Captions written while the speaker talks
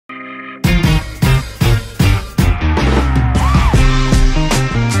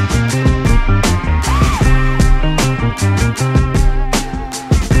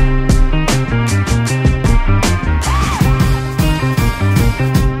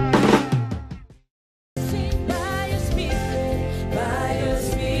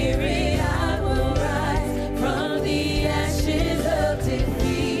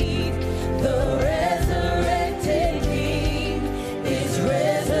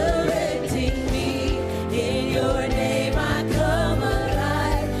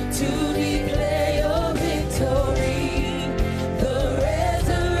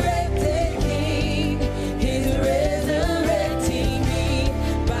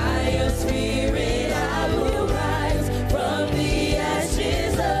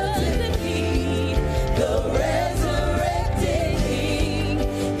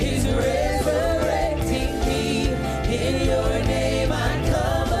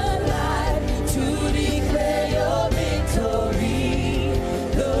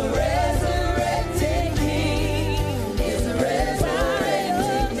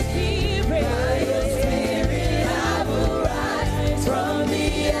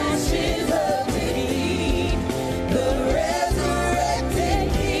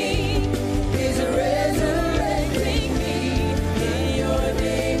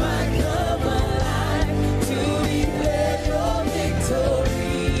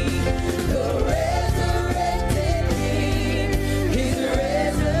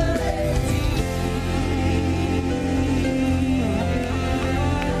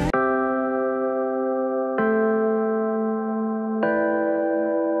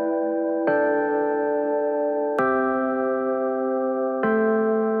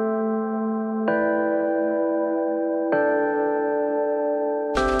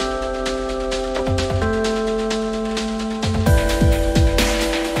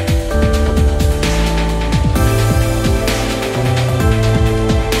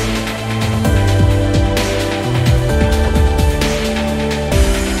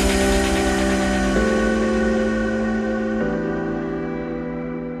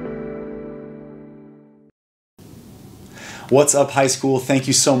What's up, high school? Thank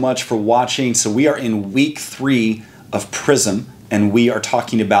you so much for watching. So we are in week 3 of Prism, and we are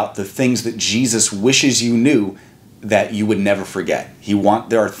talking about the things that Jesus wishes you knew that you would never forget.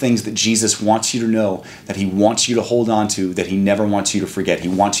 There are things that Jesus wants you to know, that he wants you to hold on to, that he never wants you to forget. He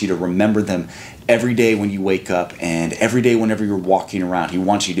wants you to remember them every day when you wake up and every day whenever you're walking around. He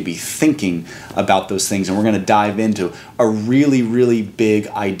wants you to be thinking about those things. And we're going to dive into a really, really big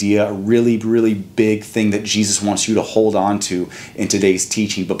idea, a really, really big thing that Jesus wants you to hold on to in today's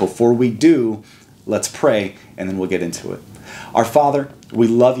teaching. But before we do, let's pray and then we'll get into it. Our Father, we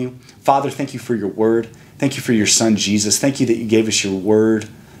love you. Father, thank you for your word. Thank you for your son, Jesus. Thank you that you gave us your word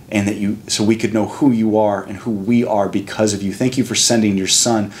and so we could know who you are and who we are because of you. Thank you for sending your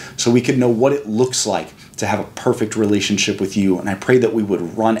son so we could know what it looks like to have a perfect relationship with you. And I pray that we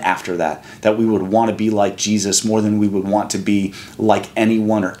would run after that we would want to be like Jesus more than we would want to be like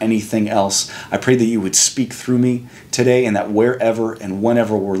anyone or anything else. I pray that you would speak through me today, and that wherever and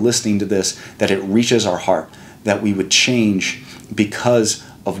whenever we're listening to this, that it reaches our heart, that we would change because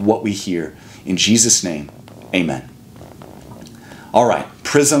of what we hear. In Jesus' name, amen. All right,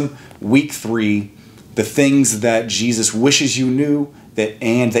 Prism, week 3, the things that Jesus wishes you knew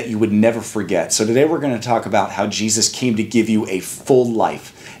and that you would never forget. So today we're going to talk about how Jesus came to give you a full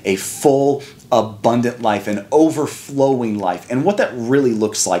life, a full, abundant life, an overflowing life, and what that really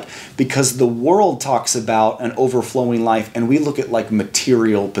looks like. Because the world talks about an overflowing life, and we look at like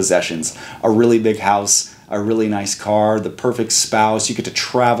material possessions, a really big house, a really nice car, the perfect spouse, you get to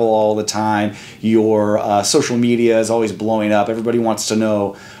travel all the time, your social media is always blowing up, everybody wants to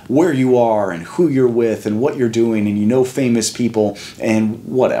know where you are and who you're with and what you're doing, and you know famous people and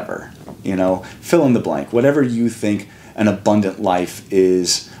whatever, fill in the blank. Whatever you think an abundant life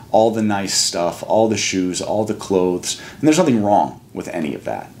is, all the nice stuff, all the shoes, all the clothes, and there's nothing wrong with any of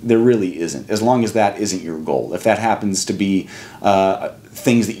that. There really isn't, as long as that isn't your goal. If that happens to be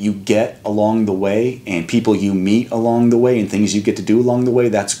things that you get along the way and people you meet along the way and things you get to do along the way,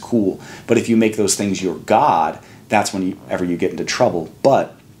 that's cool. But if you make those things your God, that's whenever you get into trouble.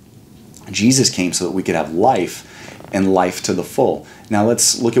 But Jesus came so that we could have life and life to the full. Now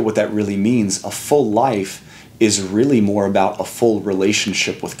let's look at what that really means. A full life is really more about a full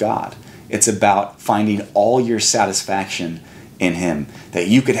relationship with God. It's about finding all your satisfaction in him. That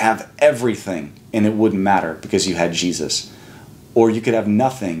you could have everything and it wouldn't matter because you had Jesus. Or you could have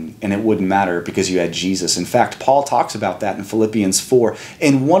nothing and it wouldn't matter because you had Jesus. In fact, Paul talks about that in Philippians 4.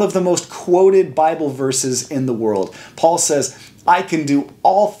 In one of the most quoted Bible verses in the world, Paul says, I can do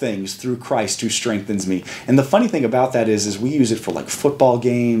all things through Christ who strengthens me. And the funny thing about that is we use it for like football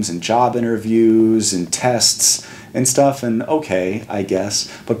games and job interviews and tests and stuff. And okay, I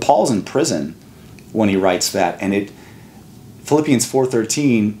guess. But Paul's in prison when he writes that. And Philippians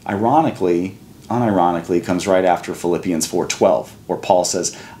 4:13, unironically, comes right after Philippians 4:12, where Paul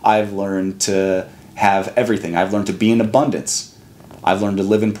says, I've learned to have everything. I've learned to be in abundance. I've learned to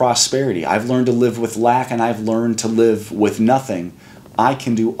live in prosperity. I've learned to live with lack, and I've learned to live with nothing. I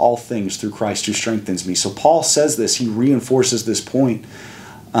can do all things through Christ who strengthens me. So Paul says this. He reinforces this point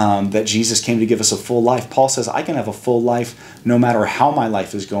that Jesus came to give us a full life. Paul says, I can have a full life no matter how my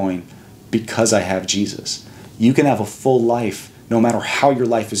life is going because I have Jesus. You can have a full life no matter how your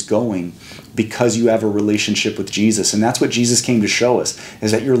life is going because you have a relationship with Jesus. And that's what Jesus came to show us,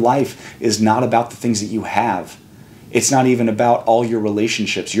 is that your life is not about the things that you have. It's not even about all your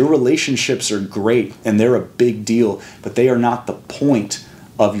relationships. Your relationships are great and they're a big deal, but they are not the point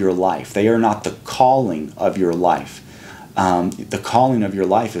of your life. They are not the calling of your life. The calling of your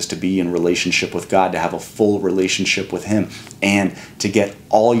life is to be in relationship with God, to have a full relationship with him, and to get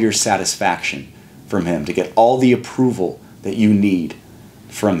all your satisfaction from him, to get all the approval that you need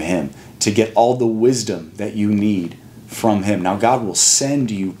from him, to get all the wisdom that you need from him. Now, God will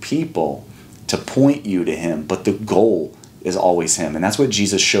send you people to point you to him, but the goal is always him. And that's what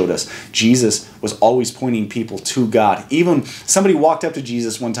Jesus showed us. Jesus was always pointing people to God. Even somebody walked up to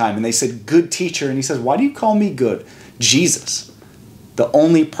Jesus one time and they said, good teacher. And he says, why do you call me good? Jesus, the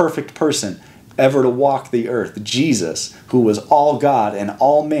only perfect person ever to walk the earth, Jesus, who was all God and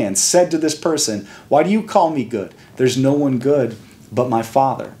all man, said to this person, why do you call me good? There's no one good but my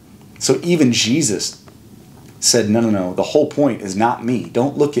Father. So even Jesus said, no, the whole point is not me.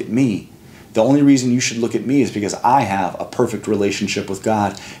 Don't look at me. The only reason you should look at me is because I have a perfect relationship with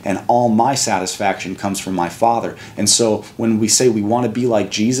God and all my satisfaction comes from my Father. And so when we say we want to be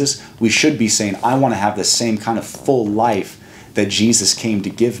like Jesus, we should be saying, I want to have the same kind of full life that Jesus came to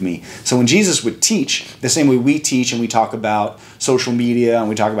give me. So when Jesus would teach, the same way we teach and we talk about social media and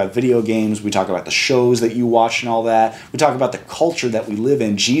we talk about video games, we talk about the shows that you watch and all that, we talk about the culture that we live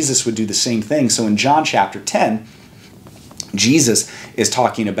in, Jesus would do the same thing. So in John chapter 10, Jesus is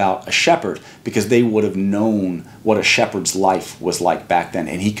talking about a shepherd because they would have known what a shepherd's life was like back then.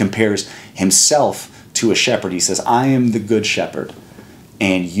 And he compares himself to a shepherd. He says, I am the good shepherd,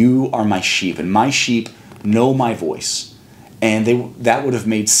 and you are my sheep, and my sheep know my voice. And that would have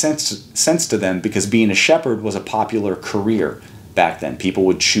made sense to them because being a shepherd was a popular career back then. People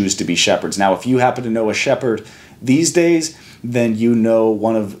would choose to be shepherds. Now, if you happen to know a shepherd these days, then you know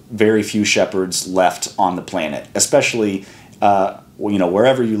one of very few shepherds left on the planet, especially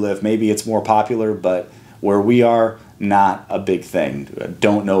wherever you live. Maybe it's more popular, but where we are, not a big thing.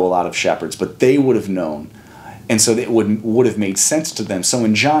 Don't know a lot of shepherds, but they would have known. And so it would have made sense to them. So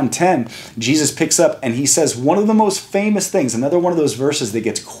in John 10, Jesus picks up and he says one of the most famous things, another one of those verses that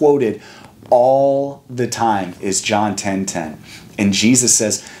gets quoted all the time is John 10:10. And Jesus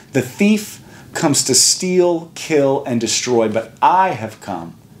says, the thief comes to steal, kill, and destroy, but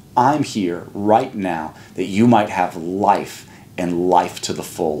I'm here right now that you might have life, and life to the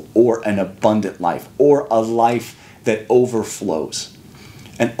full, or an abundant life, or a life that overflows.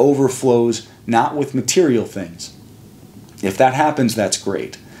 And overflows not with material things. If that happens, that's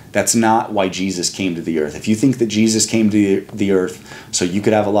great. That's not why Jesus came to the earth. If you think that Jesus came to the earth so you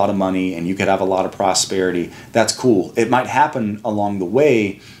could have a lot of money and you could have a lot of prosperity, that's cool. It might happen along the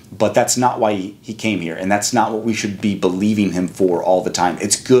way, but that's not why he came here. And that's not what we should be believing him for all the time.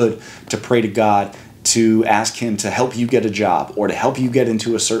 It's good to pray to God, to ask him to help you get a job or to help you get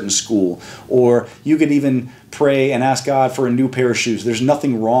into a certain school. Or you could even pray and ask God for a new pair of shoes. There's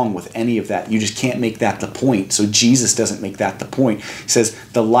nothing wrong with any of that. You just can't make that the point. So Jesus doesn't make that the point. He says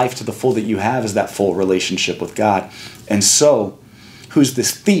the life to the full that you have is that full relationship with God. And so who's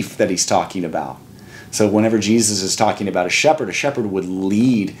this thief that he's talking about? So whenever Jesus is talking about a shepherd would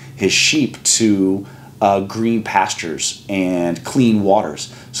lead his sheep to green pastures and clean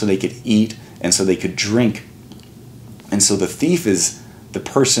waters so they could eat and so they could drink. And so the thief is the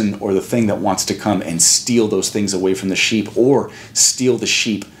person or the thing that wants to come and steal those things away from the sheep or steal the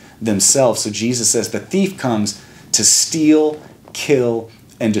sheep themselves. So Jesus says the thief comes to steal, kill,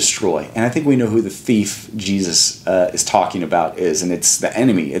 and destroy. And I think we know who the thief Jesus is talking about is, and it's the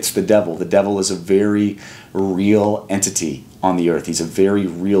enemy. It's the devil. The devil is a very real entity on the earth. He's a very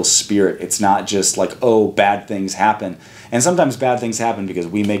real spirit. It's not just like, oh, bad things happen. And sometimes bad things happen because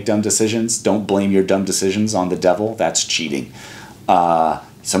we make dumb decisions. Don't blame your dumb decisions on the devil. That's cheating.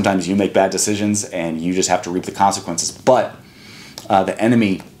 Sometimes you make bad decisions and you just have to reap the consequences. But the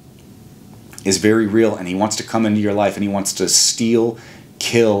enemy is very real, and he wants to come into your life and he wants to steal,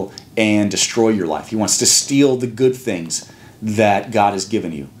 kill, and destroy your life. He wants to steal the good things that God has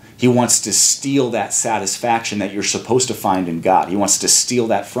given you. He wants to steal that satisfaction that you're supposed to find in God. He wants to steal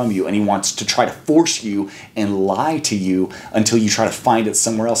that from you, and he wants to try to force you and lie to you until you try to find it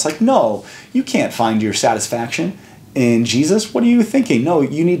somewhere else. Like, no, you can't find your satisfaction in Jesus. What are you thinking? No,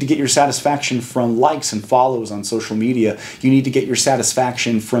 you need to get your satisfaction from likes and follows on social media. You need to get your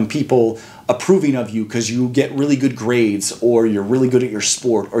satisfaction from people approving of you because you get really good grades, or you're really good at your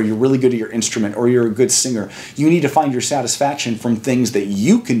sport, or you're really good at your instrument, or you're a good singer. You need to find your satisfaction from things that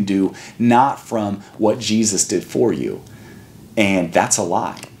you can do, not from what Jesus did for you. And that's a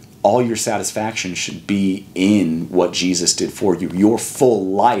lie. All your satisfaction should be in what Jesus did for you. Your full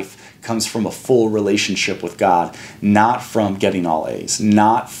life comes from a full relationship with God, not from getting all A's,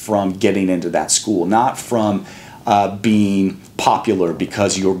 not from getting into that school, not from being popular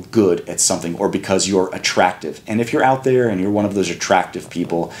because you're good at something or because you're attractive. And if you're out there and you're one of those attractive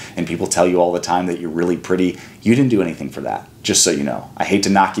people and people tell you all the time that you're really pretty, you didn't do anything for that, just so you know. I hate to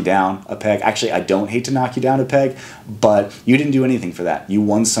knock you down a peg. Actually, I don't hate to knock you down a peg, but you didn't do anything for that. You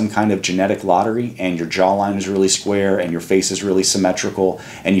won some kind of genetic lottery, and your jawline is really square and your face is really symmetrical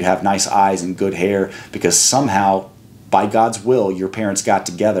and you have nice eyes and good hair because somehow, by God's will, your parents got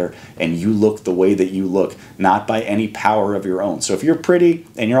together and you look the way that you look, not by any power of your own. So if you're pretty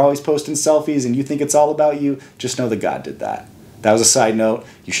and you're always posting selfies and you think it's all about you, just know that God did that. That was a side note.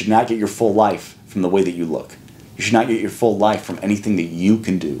 You should not get your full life from the way that you look. You should not get your full life from anything that you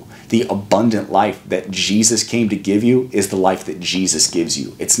can do. The abundant life that Jesus came to give you is the life that Jesus gives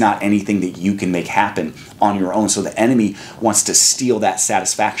you. It's not anything that you can make happen on your own. So the enemy wants to steal that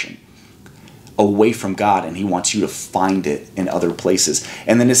satisfaction away from God, and he wants you to find it in other places.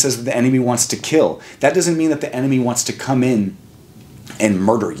 And then it says that the enemy wants to kill. That doesn't mean that the enemy wants to come in and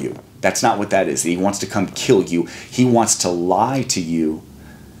murder you. That's not what that is. He wants to come kill you. He wants to lie to you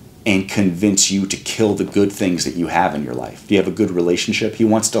and convince you to kill the good things that you have in your life. Do you have a good relationship? He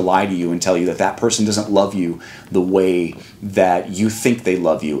wants to lie to you and tell you that that person doesn't love you the way that you think they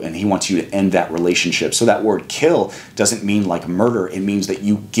love you, and he wants you to end that relationship. So that word kill doesn't mean like murder. It means that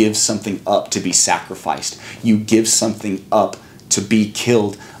you give something up to be sacrificed. You give something up to be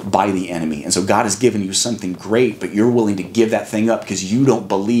killed by the enemy. And so God has given you something great, but you're willing to give that thing up because you don't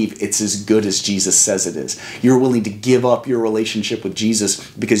believe it's as good as Jesus says it is. You're willing to give up your relationship with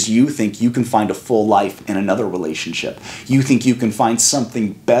Jesus because you think you can find a full life in another relationship. You think you can find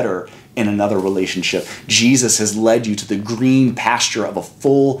something better in another relationship. Jesus has led you to the green pasture of a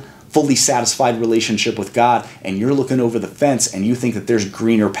fully satisfied relationship with God, and you're looking over the fence and you think that there's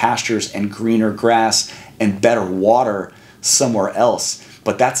greener pastures and greener grass and better water somewhere else.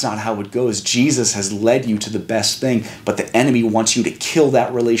 But that's not how it goes. Jesus has led you to the best thing, but the enemy wants you to kill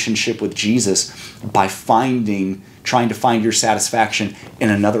that relationship with Jesus by trying to find your satisfaction in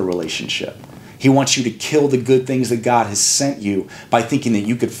another relationship. He wants you to kill the good things that God has sent you by thinking that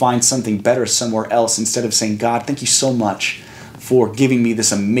you could find something better somewhere else, instead of saying, God, thank you so much for giving me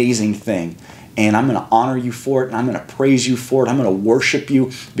this amazing thing. And I'm going to honor you for it, and I'm going to praise you for it. I'm going to worship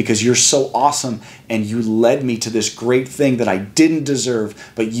you because you're so awesome, and you led me to this great thing that I didn't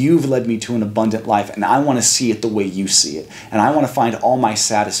deserve, but you've led me to an abundant life, and I want to see it the way you see it. And I want to find all my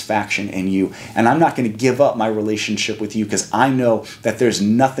satisfaction in you. And I'm not going to give up my relationship with you because I know that there's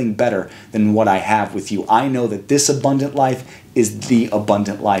nothing better than what I have with you. I know that this abundant life is the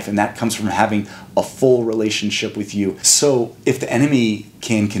abundant life, and that comes from having a full relationship with you. So if the enemy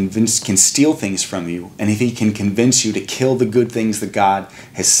can steal things from you, and if he can convince you to kill the good things that God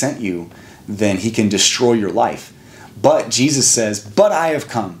has sent you, then he can destroy your life. But Jesus says, but I have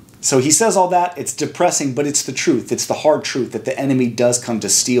come. So he says all that. It's depressing, but it's the truth. It's the hard truth that the enemy does come to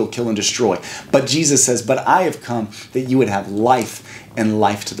steal, kill, and destroy. But Jesus says, but I have come that you would have life, and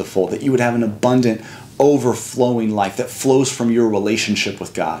life to the full, that you would have an abundant, overflowing life that flows from your relationship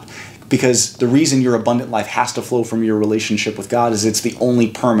with God. Because the reason your abundant life has to flow from your relationship with God is it's the only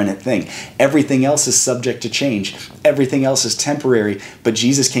permanent thing. Everything else is subject to change. Everything else is temporary. But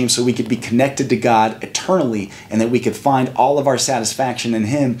Jesus came so we could be connected to God eternally, and that we could find all of our satisfaction in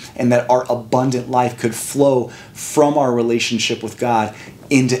Him, and that our abundant life could flow from our relationship with God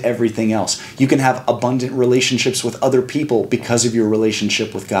into everything else. You can have abundant relationships with other people because of your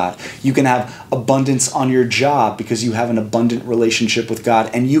relationship with God. You can have abundance on your job because you have an abundant relationship with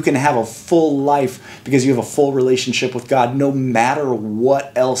God. And you can have a full life because you have a full relationship with God, no matter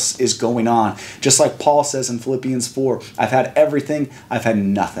what else is going on. Just like Paul says in Philippians 4, I've had everything, I've had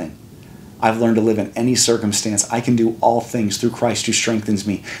nothing. I've learned to live in any circumstance. I can do all things through Christ who strengthens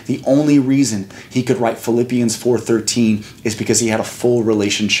me. The only reason he could write Philippians 4:13 is because he had a full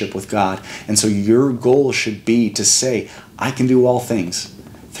relationship with God. And so your goal should be to say, I can do all things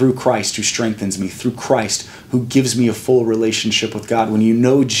through Christ who strengthens me, through Christ who gives me a full relationship with God. When you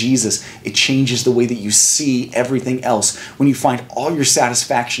know Jesus, it changes the way that you see everything else. When you find all your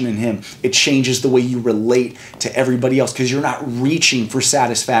satisfaction in Him, it changes the way you relate to everybody else, because you're not reaching for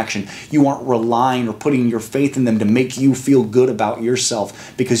satisfaction. You aren't relying or putting your faith in them to make you feel good about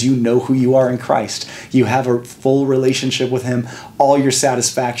yourself, because you know who you are in Christ. You have a full relationship with Him. All your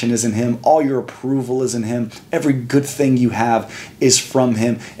satisfaction is in Him. All your approval is in Him. Every good thing you have is from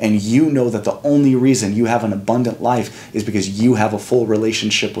Him. And you know that the only reason you have an abundant life is because you have a full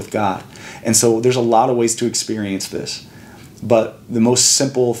relationship with God. And so there's a lot of ways to experience this. But the most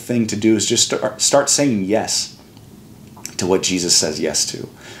simple thing to do is just start saying yes to what Jesus says yes to.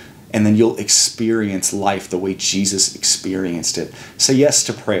 And then you'll experience life the way Jesus experienced it. Say yes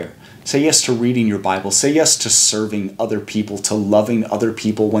to prayer. Say yes to reading your Bible. Say yes to serving other people, to loving other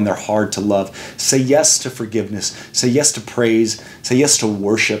people when they're hard to love. Say yes to forgiveness. Say yes to praise. Say yes to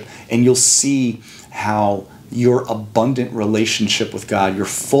worship. And you'll see how your abundant relationship with God, your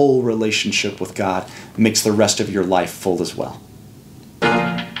full relationship with God, makes the rest of your life full as well.